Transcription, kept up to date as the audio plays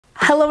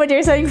Hello my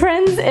dear sewing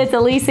friends, it's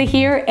Elisa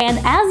here, and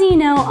as you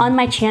know, on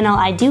my channel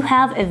I do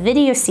have a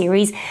video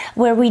series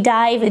where we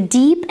dive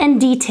deep and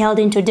detailed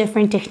into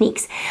different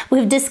techniques.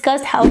 We've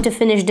discussed how to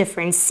finish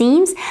different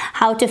seams,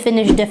 how to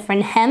finish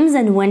different hems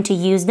and when to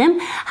use them,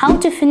 how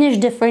to finish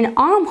different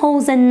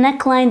armholes and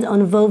necklines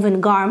on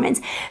woven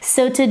garments.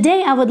 So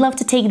today I would love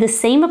to take the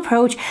same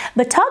approach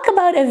but talk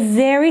about a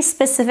very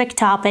specific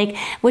topic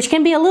which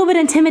can be a little bit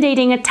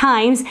intimidating at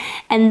times,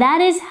 and that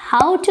is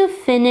how to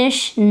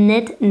finish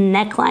knit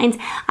necklines.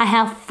 I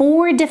have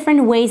 4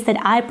 different ways that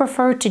I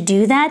prefer to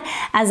do that.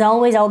 As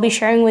always, I'll be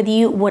sharing with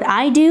you what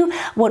I do,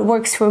 what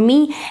works for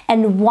me,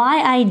 and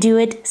why I do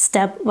it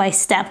step by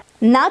step.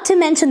 Not to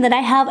mention that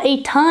I have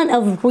a ton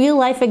of real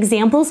life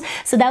examples,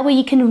 so that way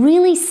you can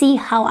really see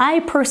how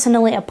I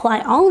personally apply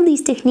all of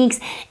these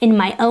techniques in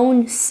my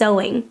own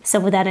sewing.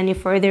 So without any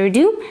further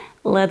ado,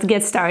 let's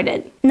get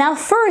started. Now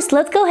first,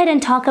 let's go ahead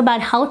and talk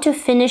about how to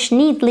finish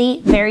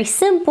neatly, very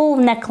simple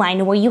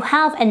neckline where you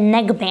have a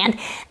neckband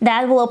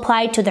that will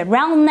apply to the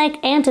round neck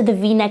and to the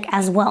V-neck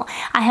as well.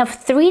 I have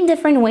 3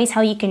 different ways how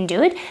you can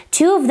do it.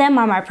 2 of them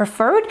are my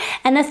preferred,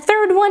 and a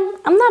third one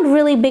I'm not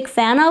really a big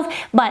fan of,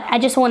 but I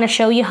just want to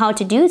show you how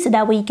to do it so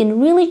that way you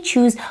can really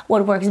choose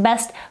what works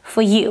best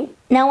for you.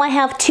 Now I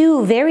have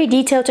 2 very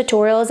detailed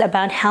tutorials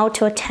about how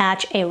to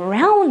attach a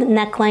round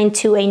neckline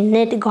to a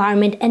knit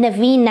garment and a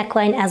V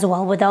neckline as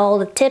well, with all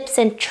the tips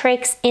and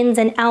tricks, ins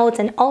and outs,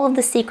 and all of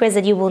the secrets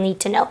that you will need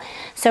to know.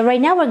 So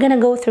right now we're gonna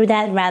go through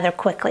that rather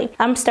quickly.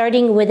 I'm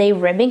starting with a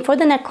ribbing for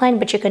the neckline,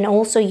 but you can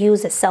also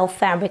use a self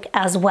fabric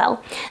as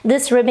well.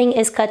 This ribbing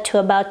is cut to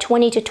about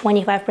 20 to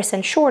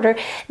 25% shorter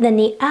than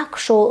the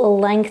actual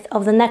length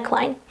of the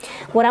neckline.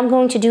 What I'm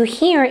going to do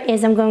here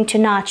is I'm going to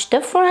notch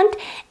the front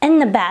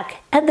and the back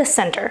at the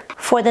center.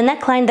 For the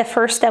neckline, the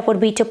first step would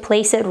be to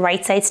place it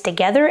right sides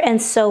together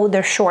and sew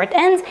the short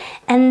ends,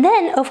 and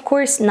then of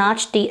course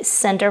notch the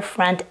center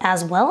front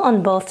as well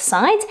on both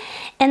sides,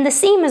 and the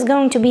seam is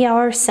going to be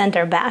our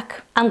center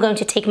back. I'm going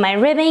to take my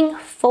ribbing,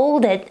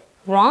 fold it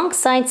wrong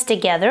sides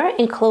together,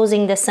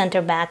 enclosing the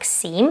center back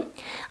seam.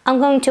 I'm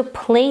going to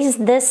place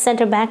this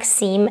center back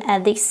seam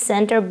at the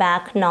center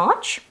back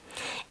notch,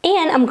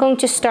 and I'm going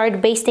to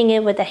start basting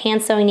it with a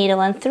hand sewing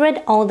needle and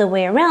thread all the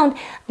way around,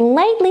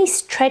 lightly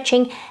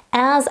stretching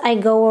as I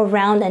go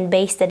around and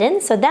baste it in,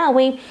 so that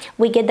way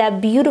we get that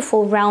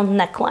beautiful round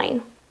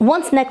neckline.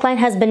 Once neckline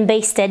has been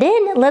basted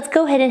in, let's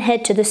go ahead and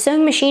head to the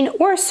sewing machine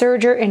or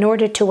serger in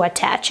order to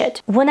attach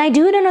it. When I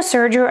do it on a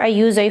serger, I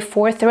use a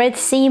 4-thread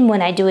seam.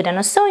 When I do it on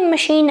a sewing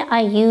machine,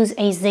 I use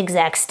a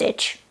zigzag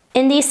stitch.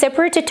 In the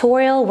separate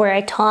tutorial where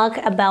I talk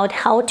about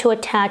how to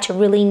attach a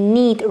really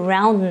neat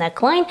round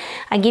neckline,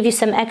 I give you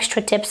some extra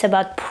tips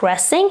about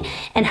pressing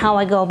and how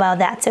I go about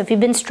that. So if you've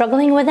been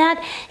struggling with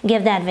that,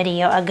 give that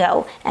video a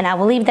go. And I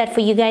will leave that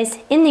for you guys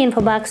in the info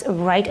box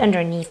right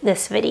underneath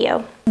this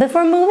video.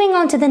 Before moving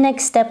on to the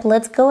next step,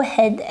 let's go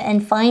ahead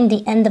and find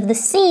the end of the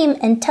seam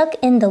and tuck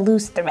in the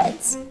loose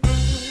threads.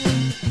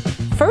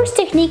 First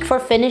technique for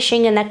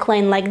finishing a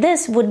neckline like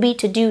this would be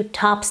to do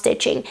top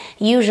stitching.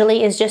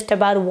 Usually it's just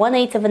about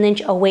 1/8 of an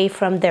inch away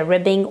from the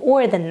ribbing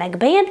or the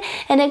neckband,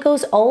 and it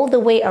goes all the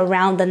way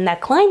around the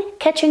neckline,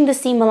 catching the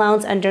seam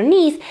allowance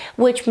underneath,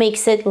 which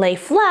makes it lay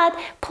flat,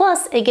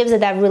 plus it gives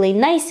it that really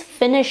nice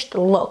finished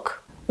look.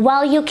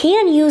 While you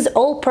can use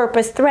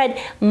all-purpose thread,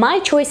 my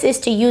choice is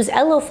to use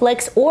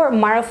Eloflex or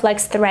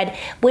Maraflex thread,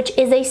 which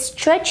is a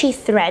stretchy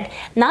thread,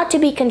 not to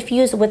be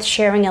confused with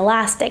shearing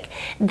elastic.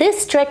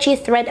 This stretchy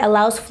thread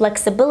allows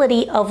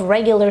flexibility of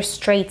regular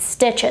straight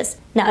stitches.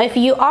 Now, if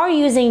you are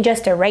using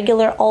just a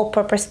regular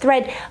all-purpose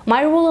thread,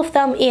 my rule of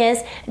thumb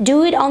is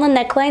do it on the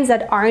necklines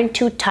that aren't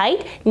too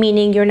tight,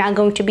 meaning you're not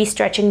going to be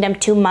stretching them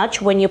too much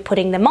when you're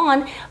putting them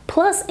on,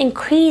 plus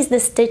increase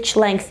the stitch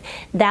length.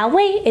 That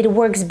way it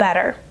works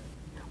better.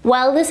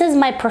 While this is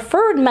my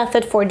preferred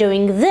method for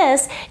doing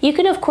this, you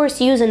can of course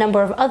use a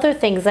number of other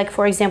things, like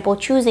for example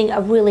choosing a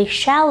really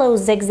shallow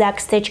zigzag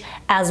stitch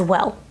as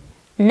well.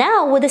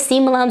 Now, with the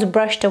seam allowance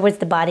brushed towards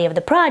the body of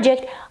the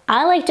project,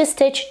 I like to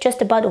stitch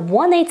just about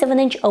 1/8 of an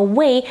inch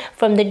away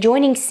from the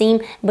joining seam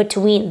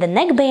between the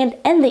neckband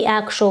and the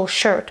actual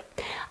shirt.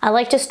 I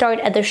like to start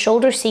at the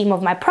shoulder seam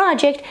of my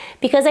project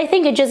because I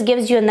think it just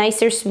gives you a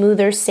nicer,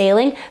 smoother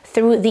sailing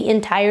through the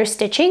entire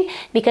stitching,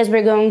 because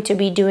we're going to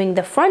be doing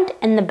the front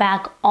and the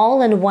back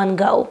all in one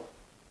go.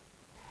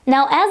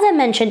 Now, as I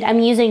mentioned, I'm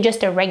using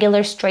just a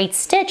regular straight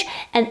stitch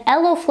and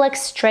Eloflex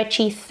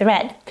stretchy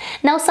thread.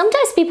 Now,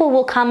 sometimes people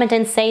will comment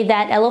and say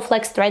that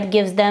Eloflex thread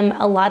gives them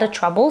a lot of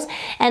troubles,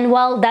 and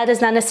while that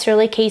is not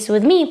necessarily the case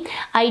with me,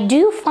 I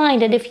do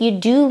find that if you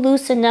do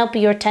loosen up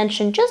your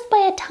tension just by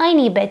a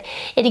tiny bit,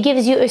 it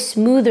gives you a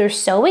smoother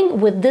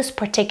sewing with this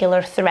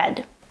particular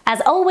thread.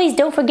 As always,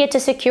 don't forget to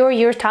secure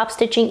your top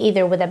stitching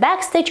either with a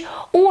back stitch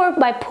or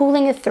by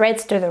pulling the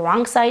threads to the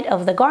wrong side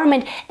of the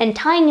garment and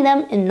tying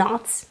them in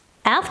knots.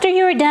 After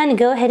you're done,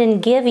 go ahead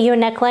and give your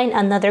neckline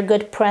another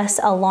good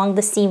press along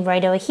the seam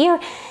right over here,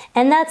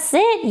 and that's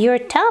it. Your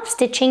top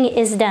stitching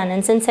is done,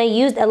 and since I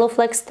used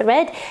Eloflex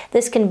thread,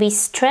 this can be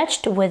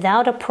stretched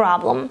without a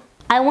problem.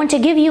 I want to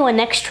give you an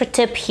extra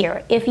tip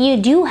here. If you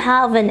do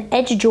have an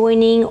edge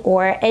joining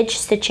or edge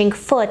stitching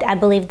foot, I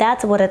believe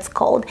that's what it's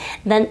called,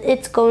 then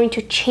it's going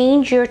to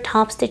change your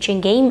top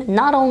stitching game,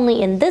 not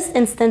only in this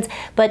instance,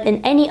 but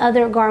in any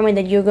other garment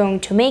that you're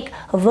going to make,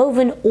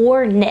 woven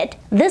or knit.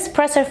 This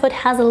presser foot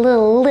has a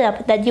little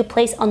lip that you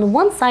place on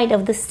one side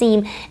of the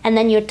seam and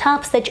then your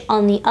top stitch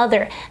on the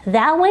other.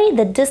 That way,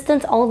 the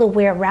distance all the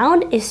way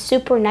around is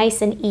super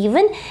nice and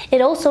even.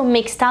 It also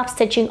makes top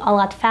stitching a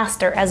lot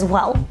faster as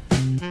well.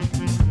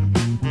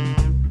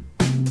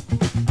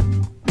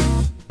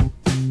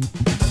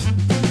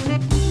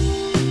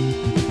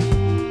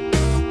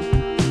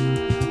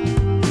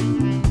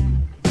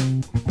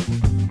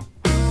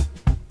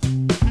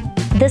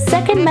 The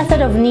second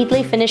method of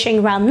neatly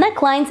finishing round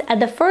necklines at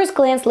the first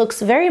glance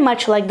looks very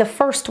much like the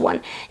first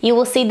one. You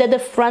will see that the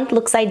front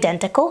looks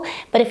identical,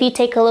 but if you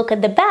take a look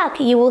at the back,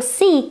 you will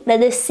see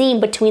that the seam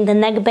between the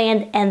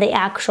neckband and the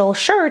actual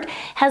shirt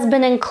has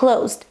been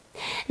enclosed.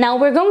 Now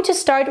we're going to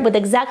start with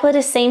exactly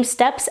the same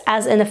steps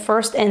as in the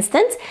first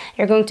instance.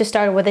 You're going to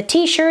start with a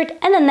t-shirt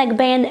and a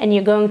neckband, and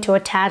you're going to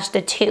attach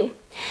the two.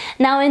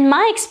 Now, in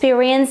my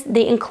experience,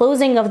 the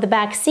enclosing of the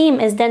back seam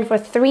is done for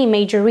three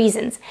major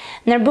reasons.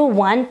 Number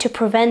one, to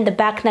prevent the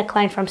back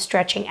neckline from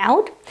stretching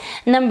out.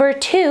 Number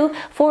two,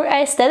 for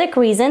aesthetic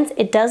reasons,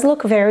 it does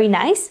look very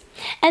nice.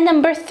 And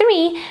number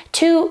three,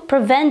 to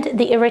prevent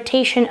the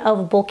irritation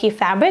of bulky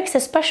fabrics,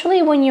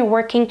 especially when you're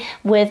working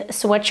with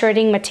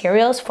sweatshirting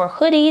materials for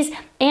hoodies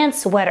and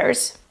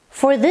sweaters.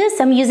 For this,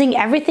 I'm using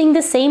everything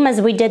the same as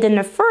we did in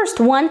the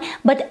first one,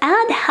 but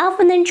add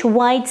 1/2 inch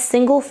wide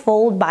single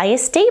fold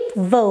bias tape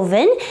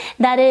woven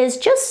that is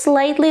just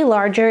slightly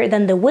larger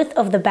than the width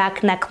of the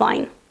back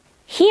neckline.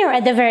 Here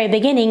at the very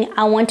beginning,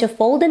 I want to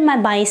fold in my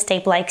bias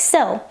tape like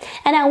so,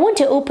 and I want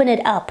to open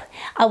it up.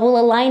 I will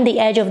align the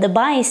edge of the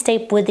bias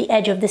tape with the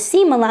edge of the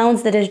seam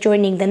allowance that is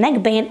joining the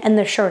neckband and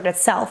the shirt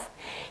itself.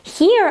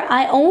 Here,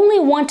 I only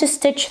want to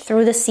stitch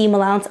through the seam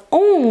allowance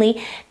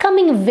only,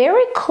 coming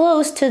very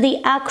close to the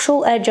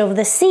actual edge of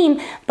the seam,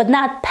 but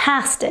not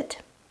past it.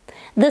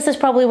 This is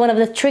probably one of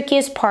the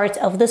trickiest parts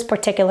of this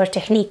particular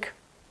technique.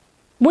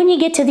 When you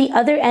get to the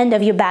other end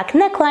of your back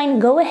neckline,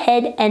 go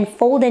ahead and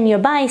fold in your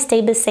bias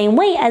tape the same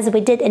way as we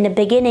did in the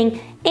beginning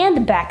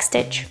and back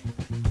stitch.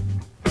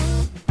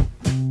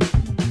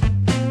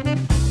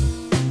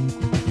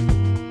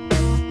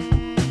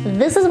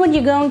 This is what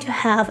you're going to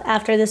have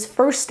after this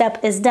first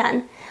step is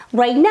done.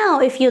 Right now,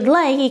 if you'd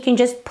like, you can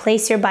just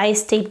place your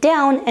bias tape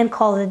down and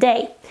call it a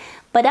day.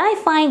 But I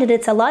find that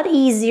it's a lot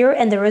easier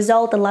and the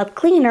result a lot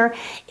cleaner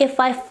if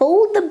I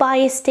fold the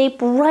bias tape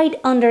right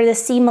under the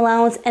seam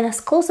allowance and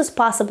as close as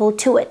possible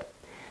to it.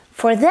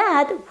 For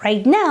that,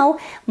 right now,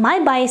 my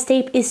bias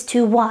tape is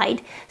too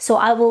wide, so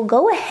I will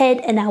go ahead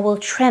and I will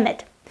trim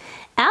it.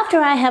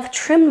 After I have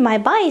trimmed my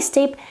bias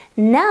tape,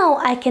 now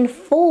I can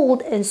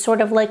fold and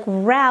sort of like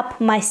wrap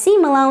my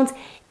seam allowance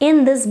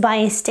in this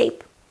bias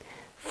tape.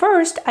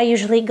 First, I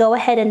usually go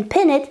ahead and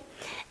pin it,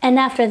 and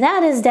after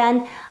that is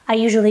done, I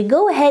usually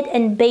go ahead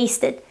and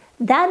baste it.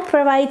 That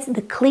provides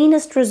the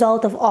cleanest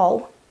result of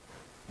all.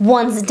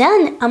 Once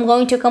done, I'm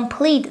going to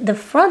complete the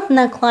front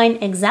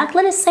neckline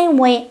exactly the same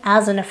way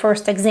as in the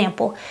first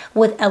example,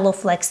 with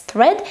Eloflex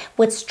thread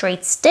with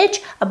straight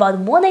stitch about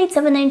 1/8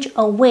 of an inch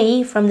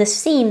away from the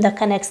seam that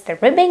connects the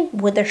ribbing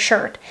with the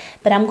shirt.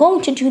 But I'm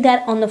going to do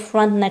that on the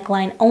front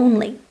neckline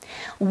only.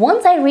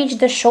 Once I reach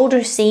the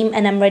shoulder seam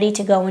and I'm ready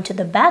to go into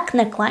the back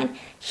neckline,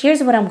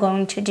 here's what I'm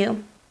going to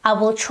do. I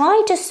will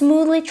try to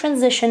smoothly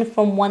transition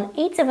from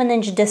 1/8 of an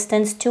inch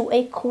distance to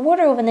a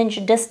 1/4 of an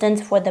inch distance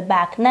for the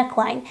back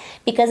neckline,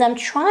 because I'm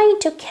trying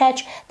to catch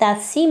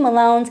that seam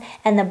allowance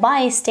and the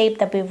bias tape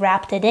that we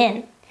wrapped it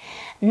in.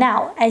 Now,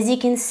 as you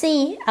can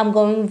see, I'm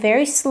going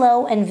very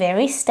slow and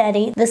very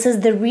steady. This is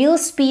the real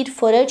speed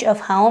footage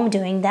of how I'm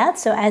doing that,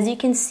 so as you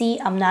can see,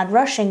 I'm not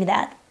rushing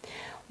that.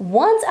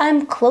 Once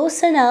I'm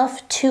close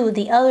enough to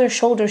the other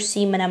shoulder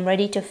seam and I'm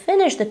ready to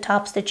finish the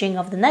top stitching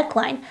of the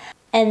neckline,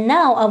 and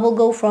now I will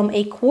go from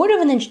a 1/4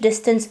 of an inch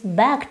distance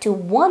back to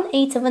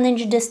 1/8 of an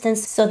inch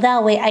distance, so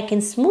that way I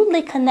can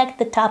smoothly connect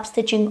the top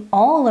stitching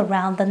all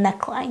around the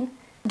neckline.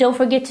 Don't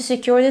forget to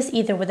secure this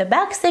either with a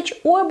back stitch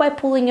or by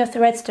pulling your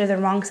threads to the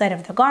wrong side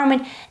of the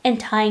garment and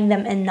tying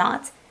them in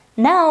knots.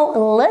 Now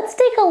let's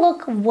take a look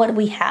at what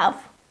we have.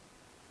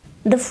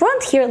 The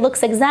front here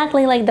looks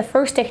exactly like the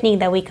first technique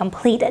that we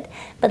completed,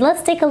 but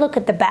let's take a look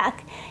at the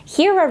back.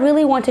 Here I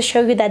really want to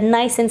show you that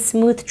nice and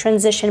smooth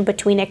transition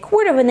between a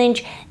 1/4 of an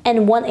inch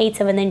and 1/8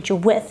 of an inch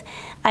width.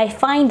 I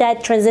find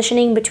that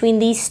transitioning between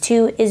these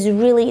two is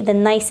really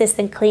the nicest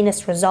and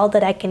cleanest result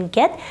that I can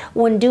get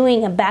when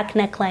doing a back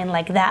neckline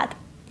like that.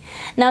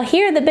 Now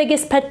here, the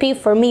biggest pet peeve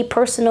for me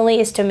personally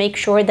is to make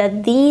sure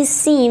that these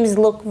seams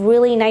look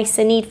really nice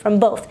and neat from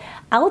both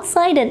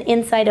outside and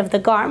inside of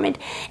the garment.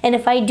 And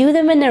if I do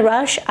them in a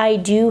rush, I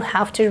do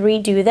have to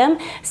redo them.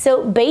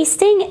 So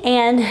basting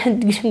and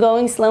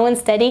going slow and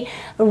steady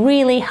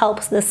really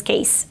helps this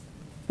case.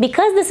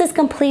 Because this is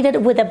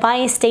completed with a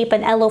bias tape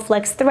and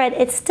Eloflex thread,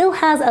 it still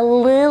has a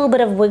little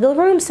bit of wiggle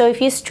room, so if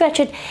you stretch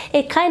it,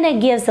 it kind of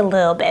gives a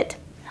little bit.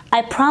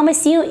 I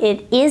promise you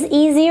it is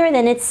easier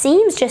than it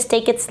seems. Just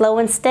take it slow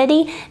and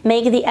steady,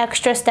 make the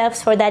extra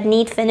steps for that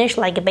neat finish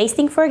like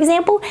basting for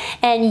example,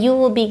 and you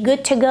will be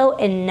good to go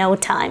in no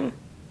time.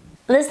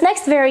 This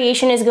next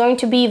variation is going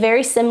to be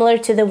very similar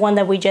to the one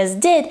that we just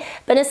did,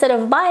 but instead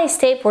of bias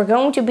tape, we're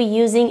going to be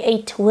using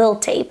a twill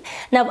tape.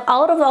 Now,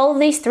 out of all of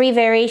these three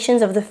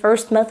variations of the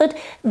first method,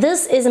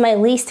 this is my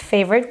least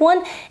favorite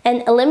one,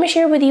 and let me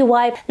share with you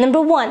why.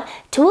 Number one,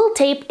 twill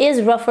tape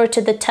is rougher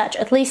to the touch,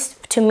 at least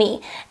to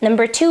me.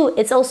 Number two,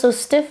 it's also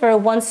stiffer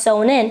once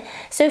sewn in.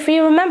 So if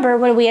you remember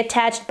when we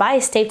attached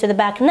bias tape to the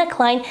back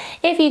neckline,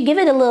 if you give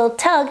it a little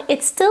tug,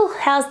 it still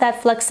has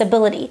that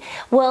flexibility.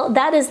 Well,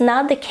 that is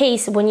not the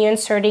case when you're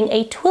inserting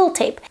a twill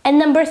tape. And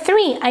number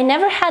three, I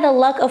never had a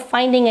luck of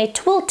finding a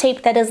twill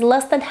tape that is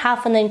less than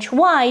 1/2 inch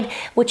wide,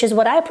 which is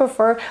what I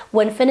prefer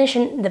when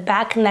finishing the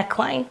back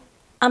neckline.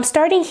 I'm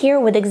starting here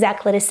with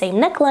exactly the same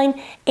neckline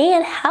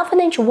and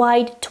 1/2 inch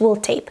wide twill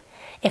tape.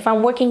 If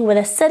I'm working with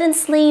a sit-in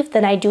sleeve,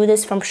 then I do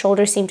this from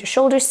shoulder seam to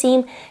shoulder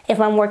seam.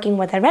 If I'm working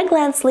with a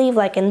raglan sleeve,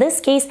 like in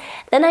this case,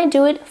 then I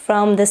do it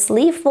from the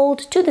sleeve fold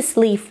to the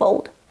sleeve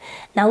fold.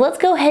 Now let's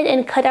go ahead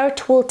and cut our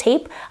twill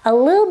tape a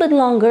little bit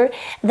longer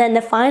than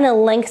the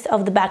final length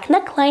of the back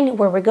neckline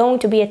where we're going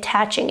to be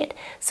attaching it.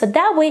 So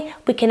that way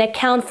we can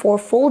account for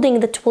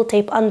folding the twill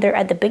tape under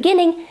at the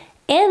beginning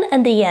and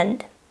at the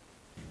end.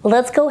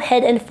 Let's go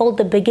ahead and fold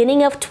the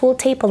beginning of twill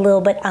tape a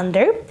little bit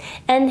under,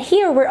 and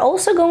here we're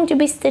also going to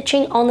be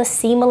stitching on the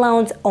seam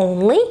allowance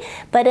only,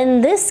 but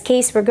in this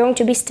case we're going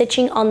to be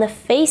stitching on the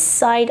face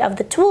side of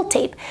the twill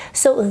tape,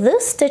 so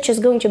this stitch is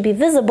going to be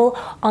visible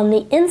on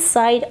the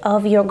inside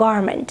of your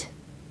garment.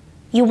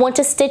 You want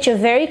to stitch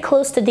very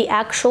close to the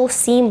actual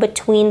seam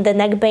between the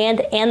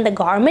neckband and the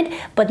garment,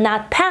 but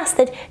not past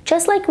it,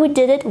 just like we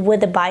did it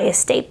with the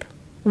bias tape.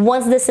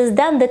 Once this is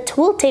done, the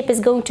twill tape is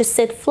going to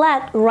sit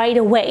flat right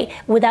away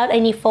without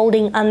any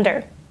folding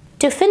under.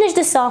 To finish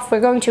this off, we're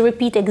going to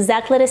repeat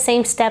exactly the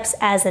same steps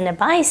as in a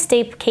bias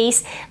tape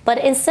case, but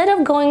instead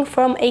of going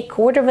from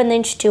 1/4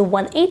 inch to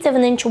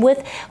 1/8 inch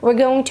width, we're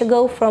going to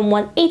go from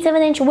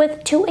 1/8 inch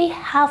width to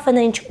 1/2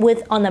 inch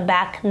width on the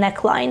back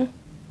neckline.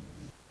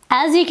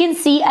 As you can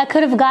see, I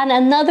could have gotten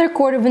another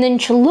 1/4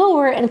 inch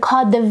lower and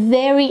caught the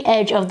very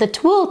edge of the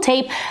twill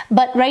tape,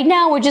 but right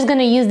now we're just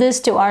going to use this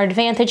to our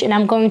advantage, and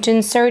I'm going to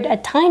insert a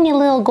tiny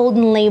little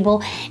golden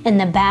label in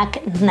the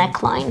back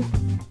neckline.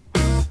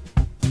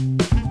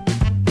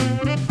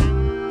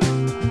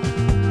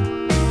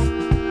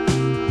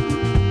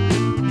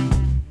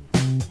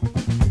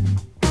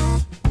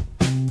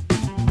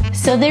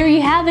 So there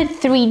you have it,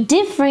 3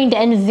 different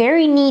and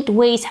very neat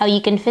ways how you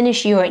can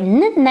finish your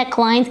knit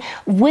necklines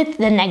with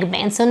the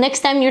neckband. So next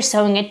time you're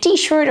sewing a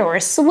t-shirt or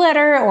a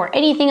sweater or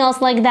anything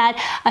else like that,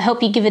 I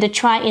hope you give it a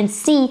try and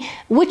see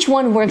which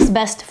one works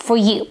best for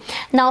you.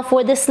 Now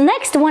for this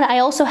next one, I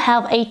also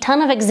have a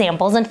ton of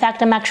examples. In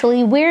fact, I'm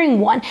actually wearing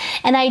one,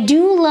 and I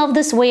do love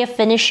this way of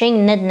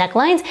finishing knit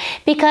necklines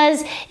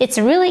because it's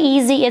really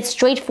easy, it's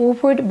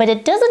straightforward, but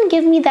it doesn't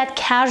give me that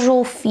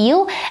casual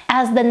feel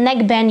as the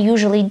neckband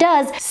usually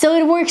does. So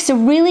it works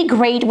really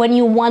great when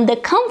you want the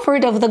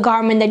comfort of the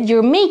garment that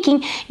you're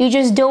making, you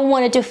just don't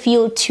want it to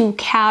feel too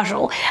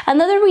casual.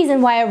 Another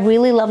reason why I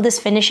really love this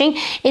finishing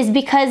is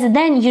because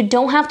then you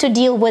don't have to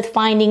deal with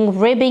finding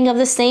ribbing of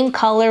the same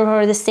color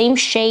or the same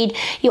shade.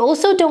 You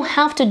also don't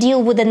have to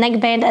deal with the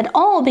neckband at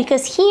all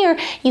because here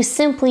you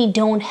simply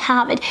don't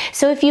have it.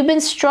 So if you've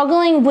been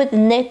struggling with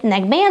knit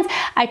neckbands,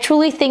 I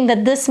truly think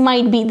that this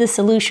might be the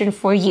solution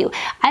for you.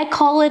 I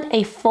call it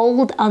a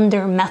fold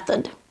under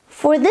method.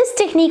 For this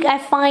technique, I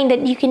find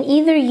that you can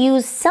either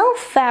use self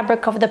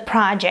fabric of the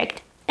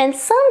project, and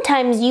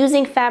sometimes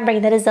using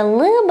fabric that is a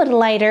little bit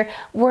lighter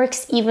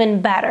works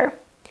even better.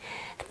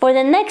 For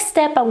the next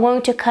step, I'm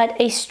going to cut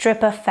a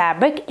strip of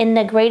fabric in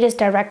the greatest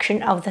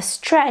direction of the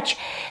stretch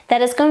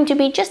that is going to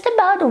be just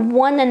about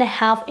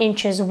 1.5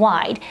 inches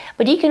wide,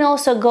 but you can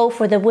also go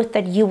for the width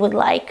that you would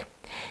like.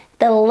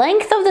 The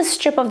length of the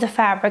strip of the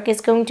fabric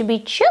is going to be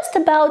just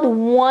about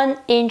 1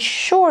 inch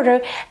shorter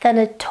than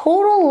the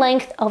total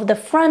length of the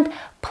front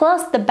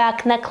plus the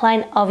back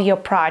neckline of your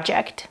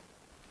project.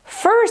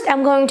 First,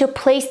 I'm going to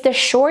place the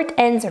short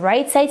ends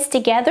right sides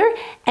together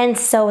and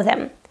sew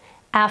them.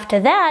 After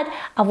that,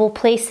 I will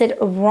place it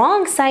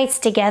wrong sides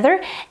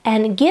together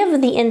and give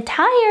the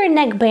entire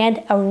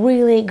neckband a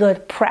really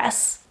good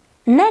press.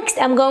 Next,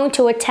 I'm going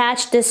to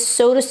attach this,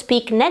 so to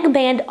speak,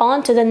 neckband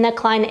onto the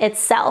neckline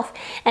itself,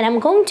 and I'm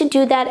going to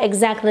do that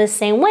exactly the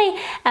same way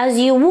as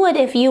you would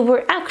if you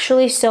were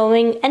actually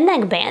sewing a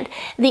neckband.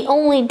 The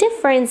only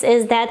difference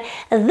is that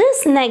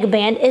this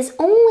neckband is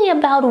only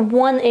about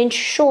 1 inch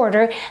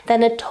shorter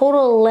than the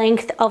total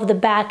length of the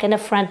back and the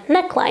front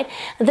neckline.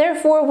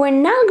 Therefore, we're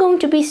not going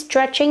to be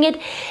stretching it,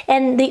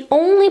 and the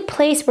only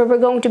place where we're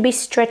going to be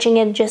stretching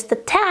it just a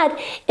tad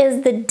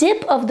is the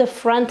dip of the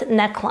front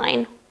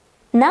neckline.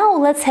 Now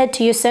let's head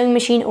to your sewing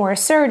machine or a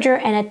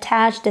serger and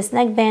attach this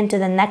neckband to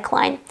the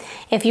neckline.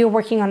 If you're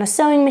working on a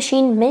sewing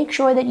machine, make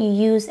sure that you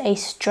use a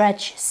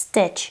stretch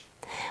stitch.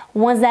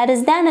 Once that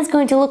is done, it's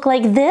going to look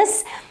like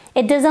this.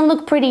 It doesn't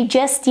look pretty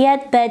just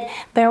yet, but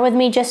bear with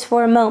me just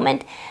for a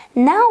moment.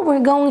 Now we're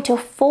going to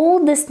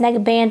fold this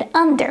neckband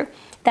under.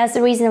 That's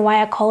the reason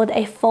why I call it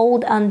a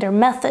fold under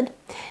method.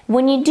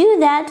 When you do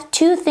that,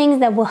 two things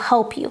that will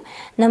help you.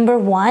 Number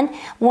one,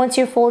 once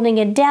you're folding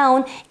it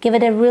down, give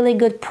it a really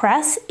good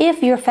press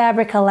if your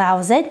fabric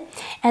allows it.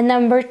 And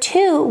number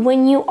two,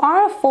 when you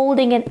are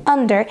folding it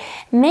under,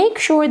 make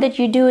sure that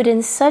you do it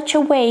in such a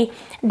way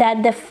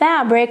that the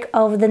fabric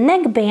of the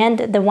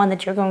neckband, the one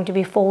that you're going to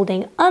be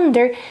folding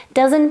under,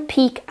 doesn't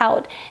peek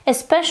out,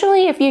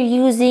 especially if you're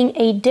using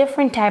a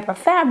different type of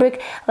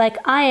fabric like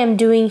I am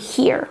doing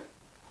here.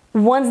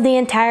 Once the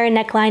entire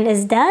neckline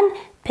is done,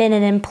 pin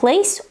it in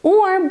place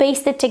or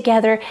baste it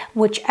together,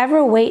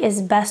 whichever way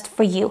is best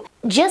for you.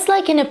 Just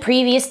like in a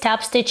previous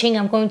top stitching,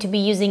 I'm going to be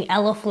using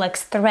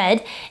Eloflex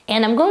thread,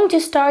 and I'm going to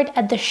start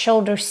at the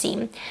shoulder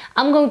seam.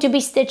 I'm going to be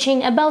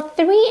stitching about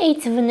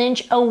 3/8 of an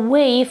inch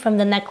away from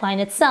the neckline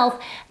itself.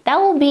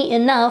 That will be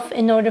enough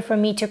in order for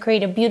me to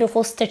create a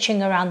beautiful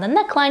stitching around the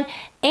neckline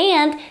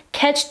and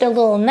catch the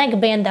little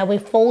neckband that we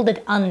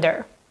folded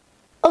under.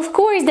 Of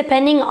course,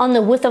 depending on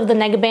the width of the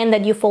neckband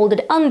that you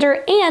folded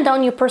under and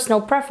on your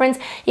personal preference,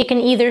 you can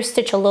either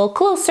stitch a little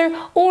closer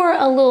or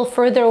a little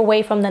further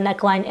away from the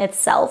neckline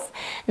itself.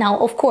 Now,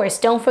 of course,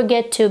 don't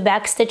forget to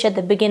backstitch at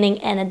the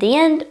beginning and at the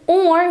end,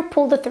 or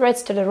pull the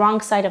threads to the wrong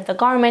side of the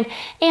garment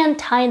and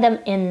tie them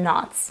in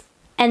knots.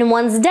 And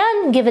once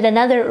done, give it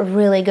another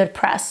really good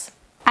press.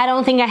 I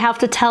don't think I have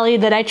to tell you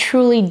that I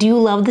truly do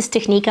love this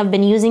technique. I've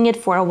been using it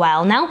for a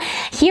while now.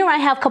 Here I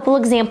have a couple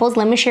examples.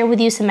 Let me share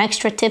with you some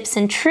extra tips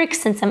and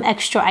tricks and some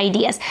extra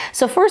ideas.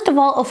 So first of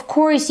all, of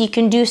course, you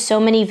can do so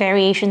many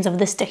variations of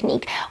this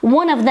technique.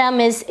 One of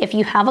them is if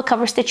you have a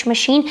cover stitch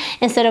machine,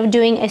 instead of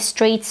doing a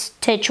straight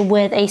stitch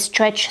with a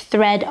stretch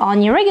thread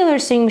on your regular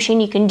sewing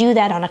machine, you can do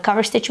that on a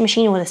cover stitch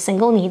machine with a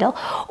single needle,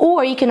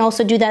 or you can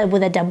also do that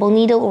with a double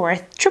needle or a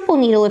triple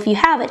needle if you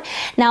have it.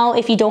 Now,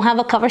 if you don't have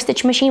a cover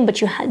stitch machine,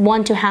 but you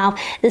want to have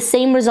the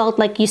same result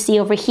like you see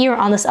over here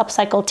on this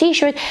upcycle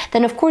t-shirt,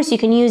 then of course you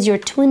can use your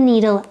twin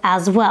needle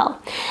as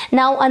well.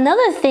 Now,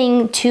 another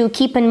thing to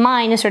keep in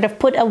mind and sort of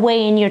put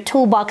away in your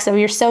toolbox of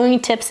your sewing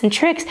tips and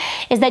tricks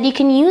is that you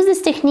can use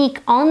this technique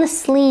on the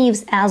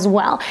sleeves as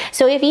well.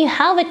 So if you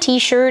have a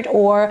t-shirt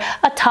or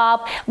a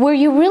top where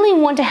you really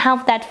want to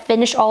have that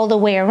finish all the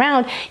way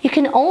around, you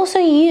can also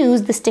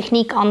use this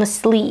technique on the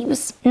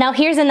sleeves. Now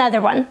here's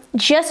another one.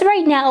 Just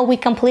right now we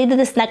completed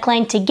this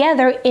neckline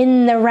together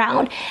in the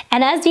round,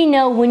 and as you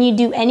know, when you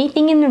do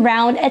anything in the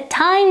round, at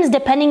times,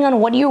 depending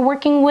on what you're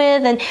working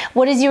with and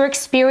what is your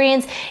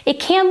experience, it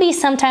can be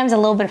sometimes a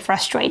little bit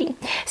frustrating.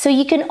 So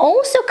you can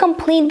also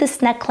complete this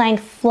neckline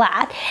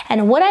flat.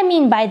 And what I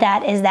mean by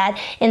that is that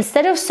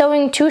instead of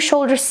sewing two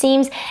shoulder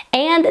seams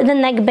and the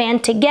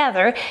neckband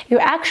together,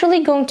 you're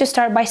actually going to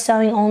start by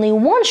sewing only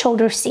one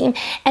shoulder seam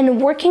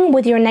and working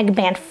with your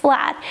neckband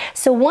flat.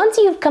 So once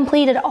you've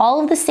completed all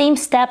of the same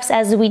steps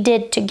as we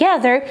did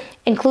together,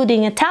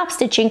 including a top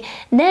stitching,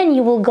 then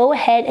you will go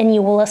ahead and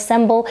you will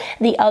assemble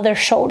the other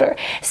shoulder.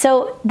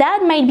 So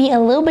that might be a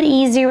little bit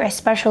easier,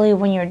 especially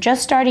when you're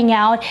just starting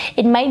out.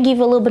 It might give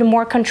you a little bit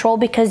more control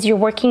because you're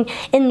working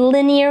in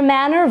linear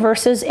manner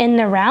versus in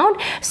the round.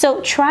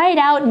 So try it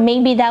out.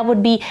 Maybe that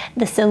would be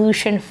the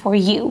solution for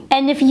you.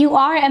 And if you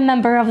are a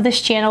member of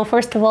this channel,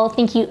 first of all,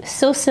 thank you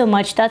so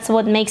much. That's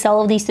what makes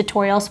all of these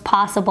tutorials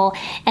possible.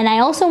 And I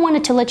also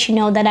wanted to let you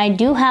know that I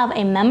do have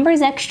a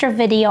members extra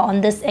video on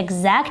this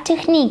exact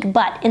technique,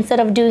 but instead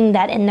of doing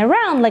that in the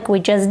round like we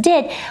just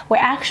did, we're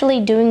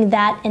actually doing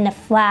that in a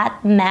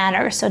flat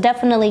manner. So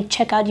definitely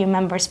check out your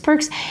members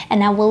perks,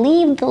 and I will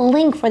leave the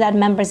link for that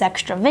members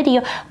extra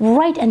video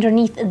right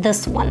underneath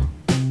this one.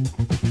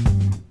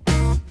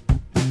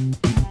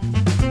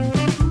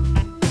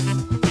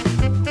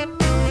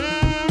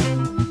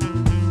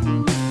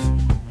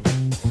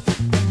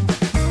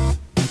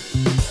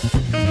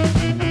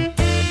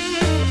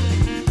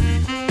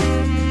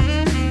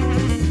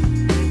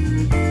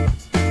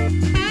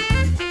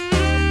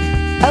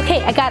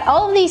 Okay, I got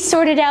all of these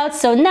sorted out,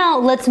 so now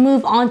let's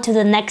move on to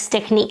the next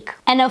technique.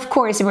 And of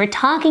course, we're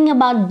talking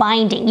about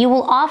binding. You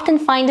will often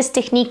find this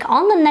technique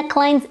on the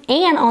necklines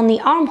and on the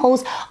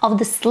armholes of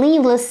the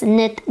sleeveless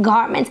knit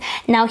garments.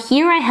 Now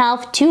here I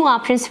have two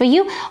options for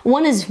you.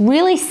 One is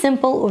really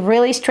simple,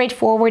 really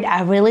straightforward.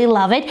 I really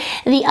love it.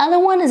 The other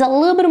one is a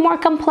little bit more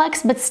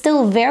complex, but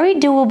still very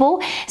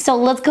doable. So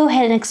let's go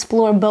ahead and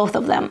explore both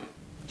of them.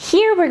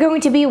 Here we're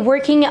going to be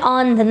working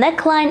on the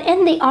neckline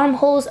and the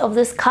armholes of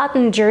this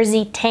cotton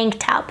jersey tank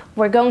top.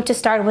 We're going to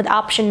start with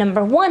option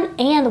number 1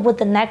 and with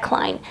the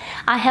neckline.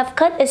 I have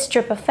cut a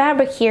strip of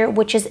fabric here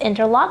which is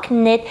interlock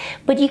knit,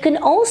 but you can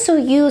also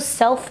use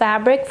self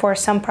fabric for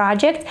some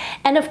projects,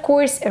 and of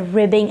course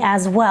ribbing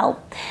as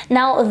well.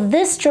 Now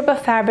this strip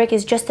of fabric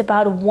is just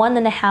about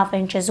 1.5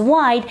 inches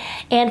wide,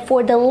 and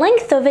for the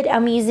length of it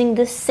I'm using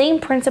the same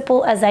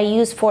principle as I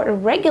use for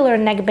regular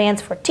neckbands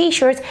for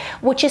t-shirts,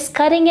 which is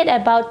cutting it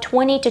about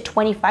 20 to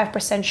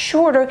 25%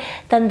 shorter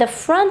than the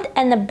front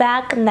and the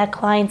back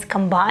necklines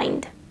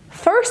combined.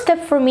 First step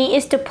for me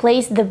is to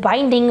place the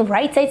binding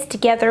right sides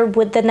together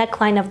with the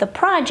neckline of the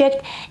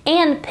project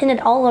and pin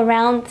it all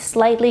around,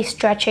 slightly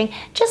stretching,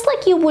 just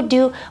like you would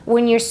do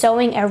when you're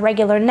sewing a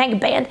regular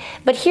neckband.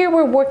 But here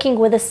we're working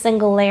with a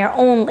single layer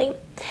only.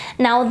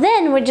 Now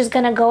then, we're just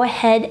gonna go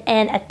ahead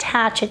and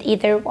attach it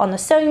either on the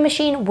sewing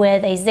machine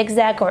with a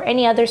zigzag or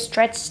any other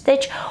stretch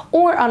stitch,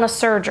 or on a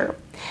serger.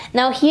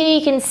 Now here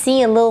you can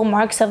see a little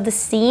marks of the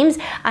seams.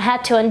 I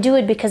had to undo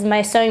it because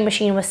my sewing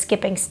machine was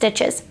skipping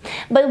stitches.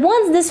 But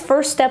once this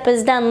first step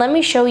is done, let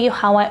me show you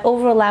how I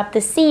overlap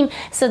the seam,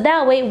 so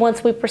that way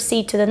once we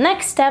proceed to the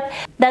next step,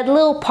 that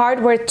little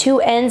part where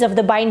two ends of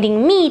the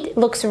binding meet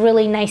looks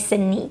really nice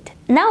and neat.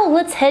 Now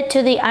let's head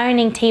to the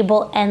ironing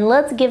table and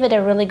let's give it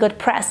a really good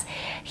press.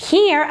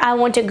 Here I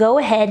want to go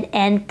ahead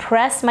and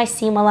press my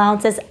seam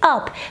allowances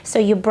up. So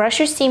you brush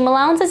your seam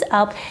allowances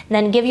up,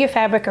 then give your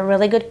fabric a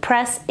really good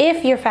press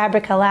if your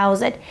fabric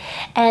allows it.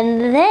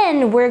 And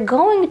then we're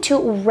going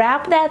to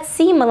wrap that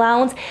seam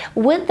allowance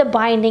with the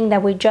binding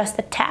that we just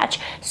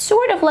attached,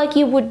 sort of like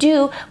you would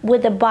do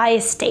with a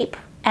bias tape.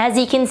 As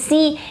you can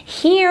see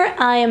here,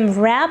 I am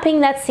wrapping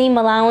that seam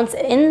allowance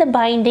in the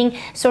binding,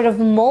 sort of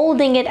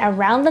molding it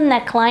around the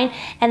neckline,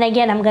 and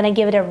again I'm gonna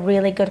give it a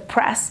really good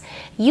press.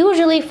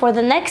 Usually for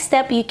the next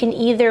step you can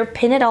either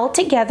pin it all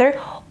together,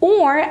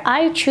 or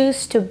I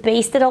choose to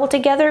baste it all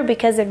together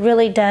because it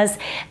really does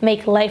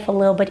make life a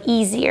little bit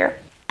easier.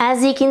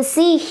 As you can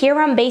see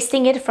here, I'm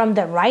basting it from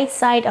the right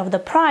side of the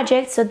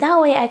project, so that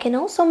way I can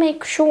also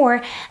make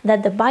sure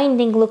that the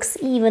binding looks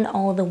even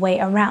all the way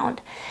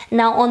around.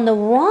 Now on the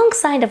wrong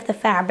side of the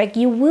fabric,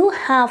 you will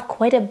have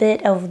quite a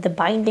bit of the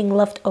binding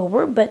left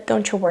over, but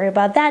don't you worry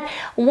about that.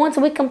 Once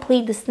we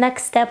complete this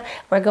next step,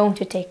 we're going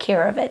to take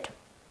care of it.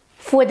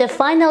 For the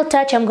final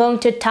touch, I'm going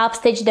to top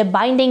stitch the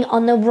binding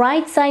on the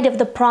right side of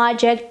the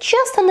project,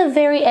 just on the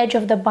very edge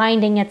of the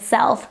binding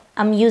itself.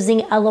 I'm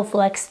using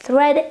Eloflex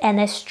thread and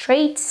a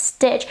straight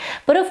stitch,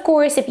 but of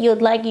course if you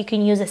would like, you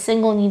can use a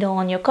single needle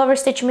on your cover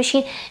stitch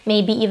machine,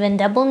 maybe even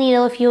double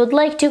needle if you would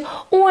like to,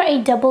 or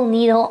a double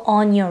needle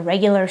on your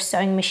regular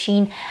sewing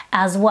machine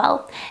as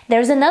well.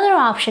 There's another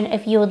option.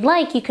 If you would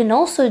like, you can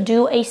also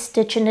do a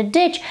stitch in a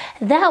ditch.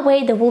 That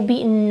way there will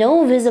be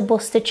no visible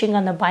stitching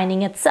on the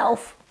binding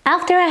itself.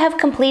 After I have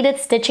completed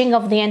stitching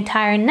of the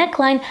entire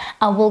neckline,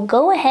 I will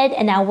go ahead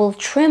and I will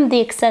trim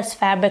the excess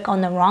fabric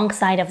on the wrong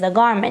side of the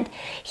garment.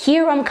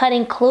 Here I'm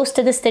cutting close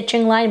to the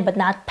stitching line but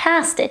not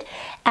past it.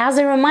 As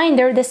a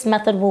reminder, this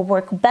method will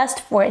work best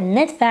for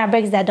knit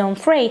fabrics that don't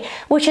fray,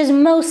 which is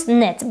most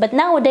knits, but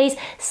nowadays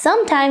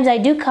sometimes I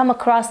do come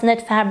across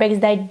knit fabrics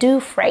that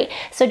do fray,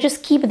 so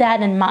just keep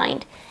that in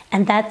mind.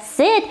 And that's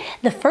it,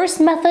 the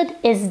first method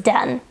is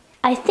done.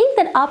 I think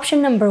that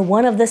option number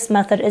 1 of this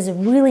method is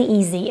really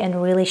easy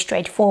and really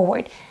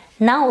straightforward.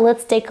 Now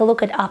let's take a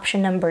look at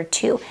option number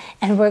 2,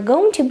 and we're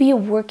going to be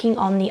working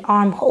on the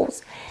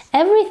armholes.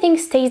 Everything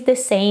stays the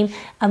same.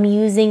 I'm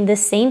using the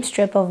same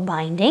strip of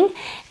binding,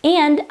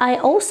 and I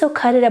also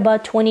cut it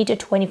about 20 to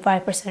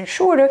 25%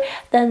 shorter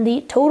than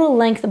the total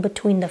length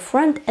between the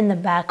front and the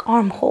back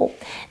armhole.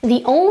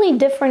 The only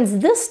difference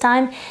this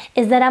time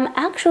is that I'm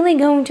actually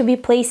going to be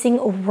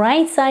placing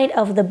right side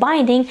of the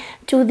binding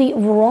to the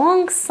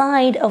wrong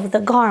side of the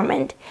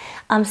garment.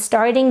 I'm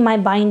starting my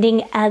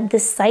binding at the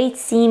side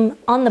seam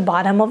on the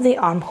bottom of the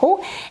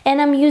armhole,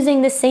 and I'm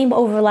using the same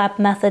overlap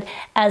method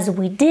as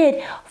we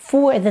did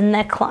for the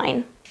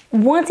neckline.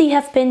 Once you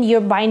have pinned your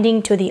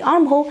binding to the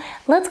armhole,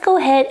 let's go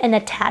ahead and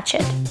attach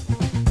it.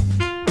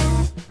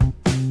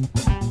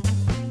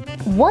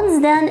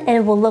 Once done, it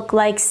will look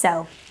like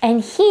so.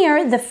 And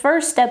here, the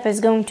first step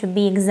is going to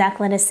be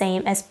exactly the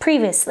same as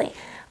previously.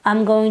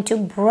 I'm going to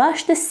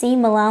brush the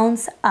seam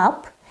allowance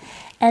up,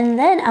 and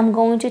then I'm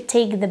going to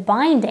take the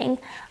binding,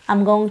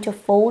 I'm going to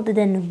fold it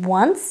in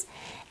once,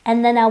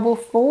 and then I will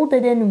fold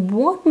it in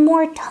one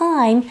more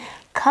time,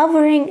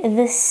 covering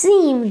the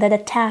seam that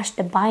attached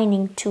the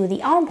binding to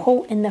the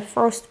armhole in the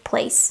first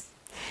place.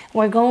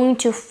 We're going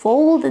to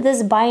fold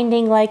this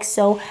binding like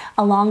so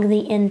along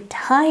the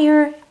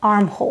entire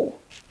armhole.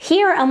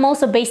 Here I'm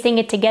also basting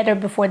it together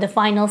before the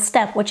final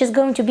step, which is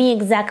going to be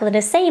exactly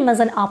the same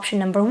as an option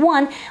number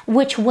 1,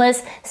 which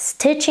was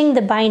stitching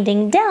the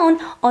binding down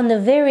on the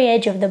very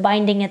edge of the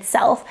binding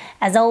itself.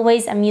 As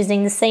always, I'm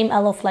using the same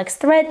Eloflex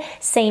thread,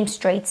 same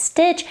straight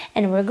stitch,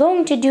 and we're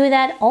going to do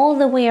that all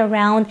the way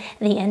around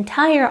the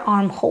entire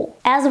armhole.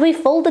 As we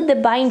folded the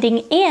binding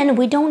in,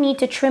 we don't need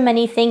to trim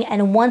anything,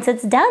 and once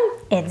it's done,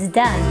 it's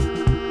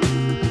done.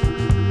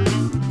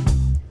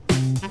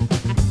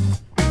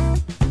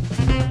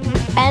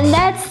 And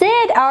that's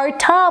it, our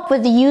top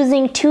with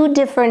using 2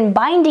 different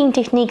binding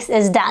techniques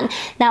is done.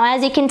 Now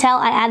as you can tell,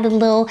 I added a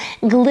little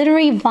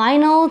glittery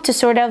vinyl to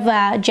sort of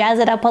jazz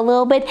it up a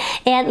little bit,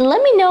 and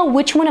let me know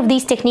which one of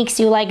these techniques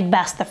you liked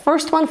best, the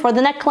first one for the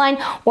neckline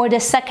or the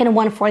second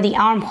one for the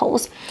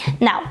armholes.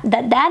 Now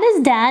that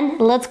is done,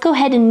 let's go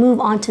ahead and move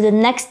on to the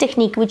next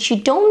technique, which you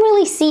don't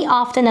really see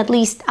often, at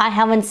least I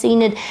haven't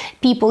seen it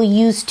people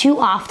use too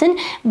often,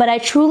 but I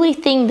truly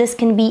think this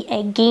can be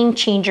a game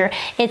changer.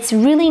 It's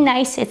really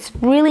nice, it's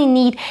really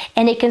neat,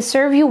 and it can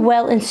serve you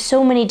well in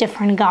so many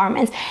different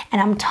garments. And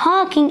I'm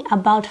talking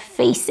about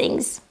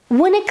facings.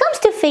 When it comes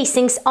to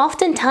facings,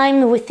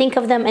 oftentimes we think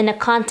of them in the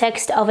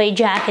context of a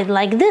jacket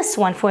like this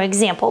one, for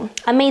example.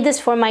 I made this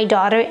for my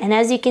daughter, and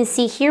as you can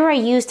see here, I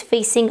used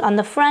facing on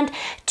the front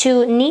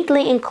to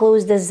neatly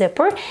enclose the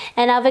zipper,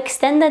 and I've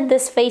extended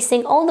this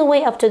facing all the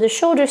way up to the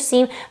shoulder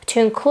seam to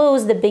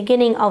enclose the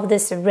beginning of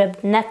this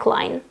ribbed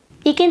neckline.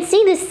 You can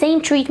see the same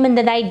treatment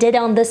that I did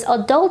on this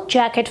adult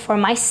jacket for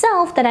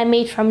myself that I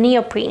made from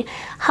neoprene.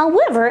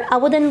 However, I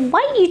would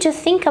invite you to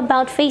think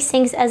about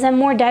facings as a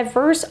more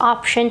diverse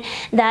option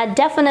that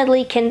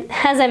definitely can,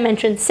 as I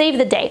mentioned, save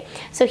the day.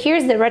 So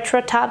here's the retro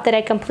top that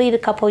I completed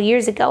a couple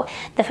years ago.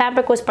 The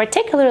fabric was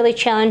particularly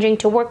challenging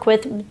to work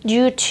with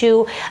due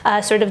to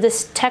sort of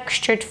this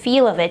textured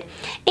feel of it.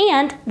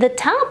 And the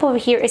top over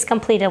here is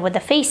completed with the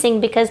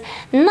facing because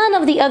none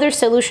of the other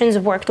solutions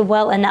worked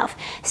well enough.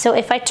 So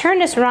if I turn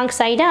this wrong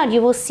side out, you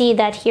will see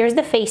that here's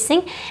the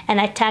facing, and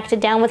I tacked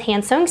it down with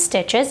hand sewing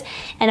stitches.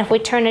 And if we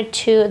turn it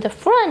to the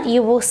front,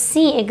 you will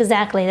see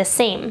exactly the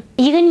same.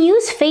 You can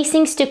use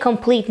facings to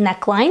complete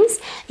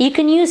necklines, you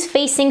can use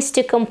facings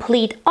to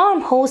complete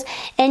armholes,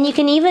 and you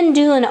can even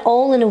do an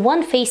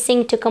all-in-one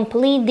facing to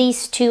complete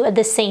these two at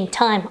the same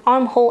time,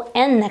 armhole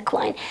and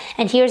neckline.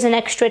 And here's an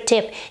extra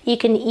tip: you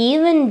can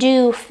even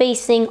do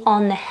facing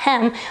on the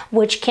hem,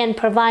 which can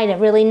provide a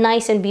really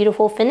nice and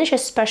beautiful finish,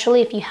 especially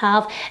if you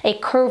have a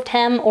curved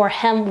hem or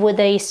hem with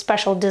a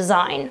special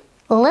design.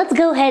 Let's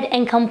go ahead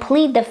and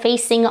complete the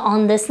facing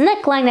on this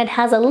neckline that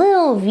has a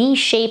little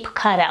V-shape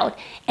cutout.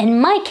 In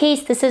my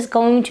case, this is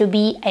going to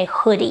be a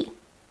hoodie.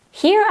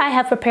 Here I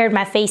have prepared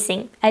my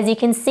facing. As you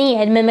can see,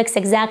 it mimics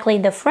exactly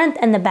the front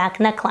and the back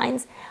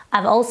necklines.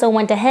 I've also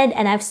went ahead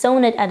and I've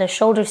sewn it at the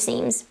shoulder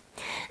seams.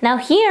 Now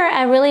here,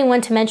 I really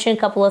want to mention a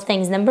couple of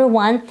things. Number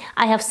one,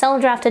 I have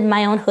self-drafted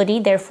my own hoodie,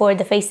 therefore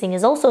the facing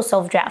is also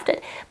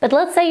self-drafted. But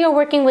let's say you're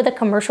working with a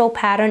commercial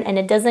pattern and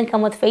it doesn't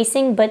come with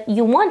facing, but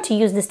you want to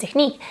use this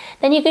technique,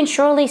 then you can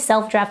surely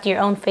self-draft your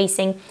own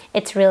facing.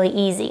 It's really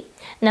easy.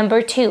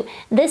 Number two,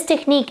 this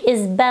technique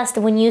is best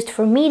when used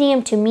for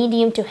medium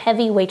to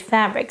heavyweight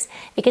fabrics,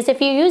 because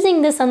if you're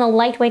using this on a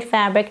lightweight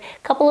fabric,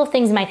 a couple of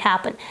things might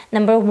happen.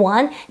 Number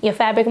one, your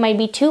fabric might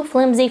be too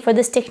flimsy for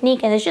this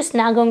technique and it's just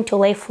not going to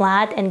lay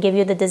flat and give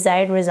you the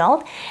desired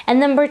result. And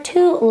number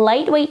two,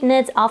 lightweight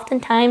knits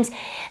oftentimes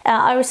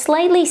are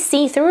slightly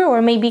see-through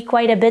or maybe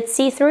quite a bit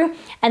see-through,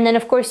 and then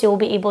of course you'll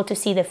be able to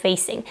see the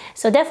facing.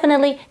 So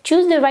definitely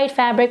choose the right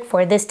fabric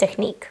for this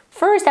technique.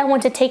 First, I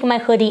want to take my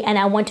hoodie and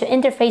I want to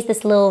interface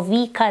this little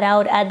V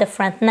cutout at the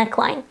front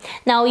neckline.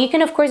 Now, you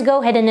can of course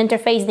go ahead and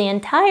interface the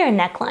entire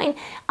neckline.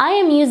 I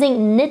am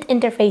using knit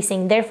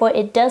interfacing, therefore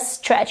it does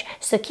stretch,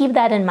 so keep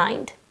that in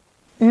mind.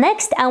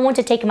 Next, I want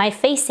to take my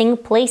facing,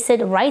 place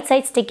it right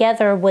sides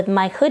together with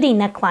my hoodie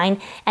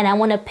neckline, and I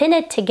want to pin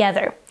it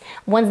together.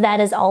 Once that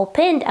is all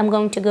pinned, I'm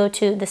going to go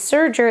to the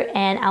serger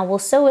and I will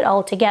sew it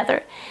all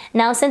together.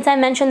 Now, since I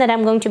mentioned that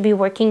I'm going to be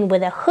working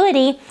with a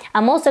hoodie,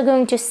 I'm also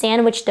going to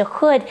sandwich the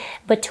hood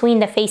between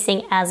the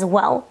facing as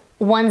well.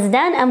 Once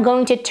done, I'm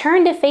going to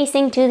turn the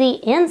facing to the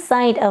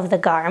inside of the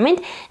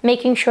garment,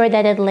 making sure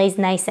that it lays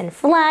nice and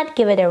flat,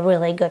 give it a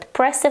really good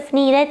press if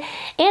needed.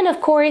 And of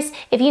course,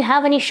 if you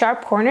have any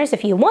sharp corners,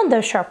 if you want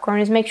those sharp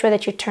corners, make sure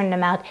that you turn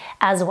them out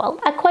as well.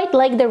 I quite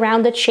like the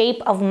rounded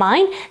shape of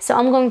mine, so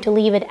I'm going to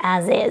leave it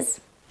as is.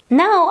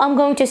 Now I'm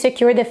going to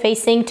secure the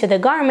facing to the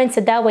garment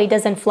so that way it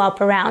doesn't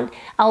flop around.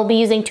 I'll be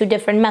using two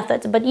different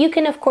methods, but you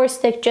can of course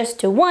stick just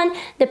to one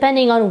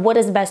depending on what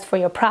is best for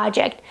your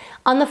project.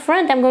 On the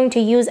front, I'm going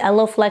to use a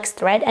low flex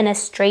thread and a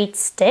straight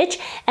stitch,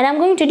 and I'm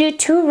going to do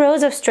 2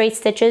 rows of straight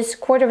stitches,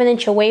 1/4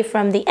 inch away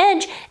from the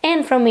edge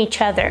and from each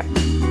other.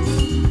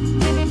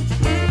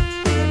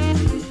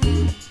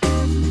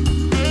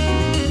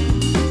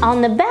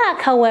 On the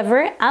back,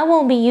 however, I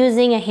will be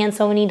using a hand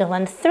sewn needle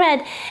and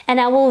thread, and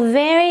I will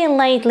very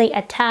lightly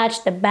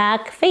attach the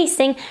back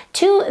facing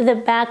to the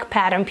back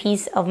pattern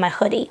piece of my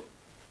hoodie.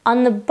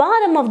 On the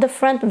bottom of the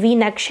front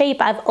V-neck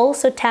shape, I've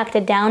also tacked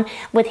it down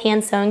with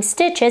hand sewing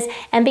stitches,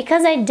 and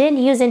because I did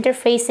use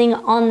interfacing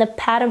on the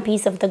pattern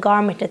piece of the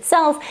garment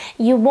itself,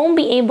 you won't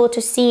be able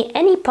to see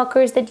any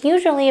puckers that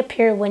usually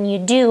appear when you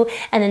do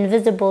an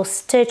invisible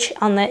stitch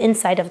on the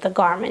inside of the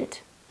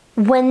garment.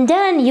 When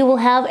done, you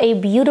will have a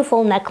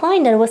beautiful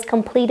neckline that was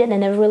completed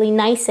in a really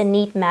nice and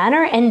neat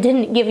manner and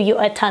didn't give you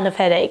a ton of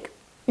headache.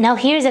 Now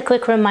here's a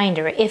quick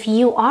reminder, if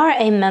you are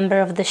a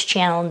member of this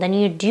channel, then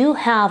you do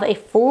have a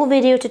full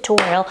video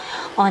tutorial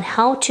on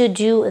how to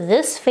do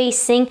this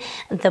facing,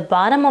 the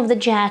bottom of the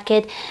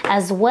jacket,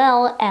 as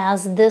well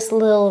as this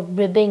little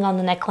ribbing on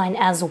the neckline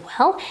as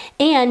well.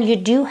 And you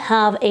do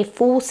have a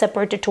full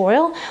separate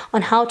tutorial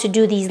on how to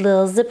do these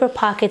little zipper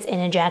pockets in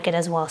a jacket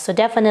as well. So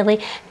definitely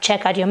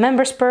check out your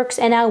members perks,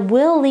 and I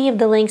will leave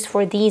the links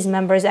for these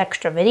members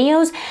extra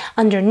videos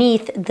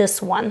underneath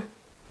this one.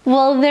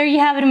 Well, there you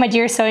have it, my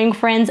dear sewing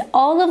friends.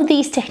 All of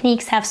these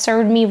techniques have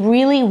served me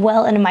really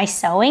well in my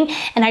sewing,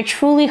 and I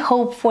truly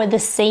hope for the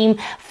same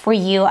for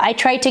you. I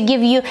tried to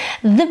give you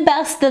the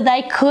best that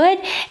I could,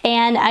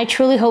 and I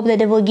truly hope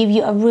that it will give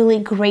you a really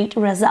great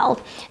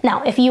result.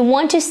 Now, if you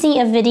want to see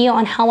a video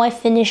on how I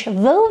finish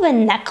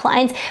woven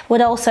necklines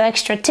with also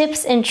extra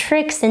tips and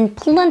tricks and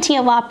plenty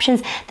of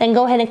options, then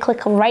go ahead and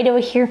click right over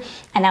here,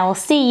 and I will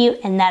see you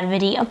in that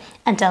video.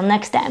 Until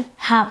next time,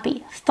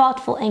 happy,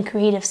 thoughtful, and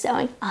creative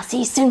sewing. I'll see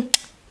you soon.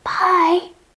 Bye.